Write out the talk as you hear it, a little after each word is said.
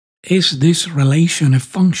is this relation a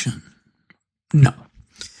function? No.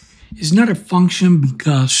 It's not a function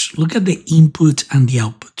because look at the input and the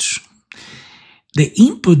outputs. The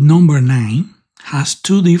input number 9 has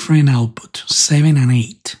two different outputs, 7 and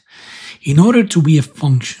 8. In order to be a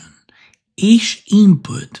function, each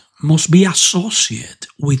input must be associated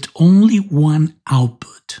with only one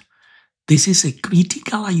output. This is a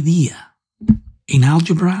critical idea in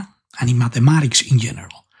algebra and in mathematics in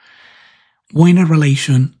general, when a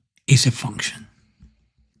relation is a function.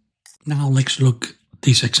 Now let's look at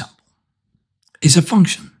this example. Is a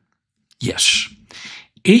function? Yes.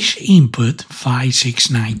 Each input 5,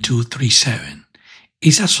 6, 9, 2, 3, 7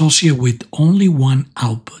 is associated with only one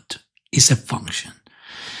output. Is a function.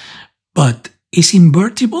 But is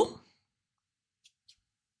invertible?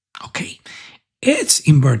 Okay, it's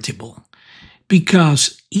invertible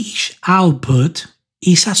because each output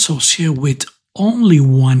is associated with only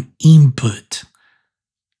one input.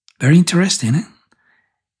 Very interesting, eh?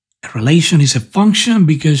 A relation is a function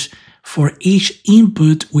because for each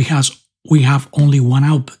input we have only one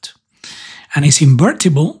output. And it's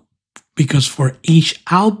invertible because for each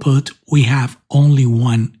output we have only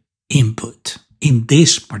one input in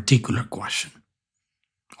this particular question.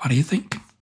 What do you think?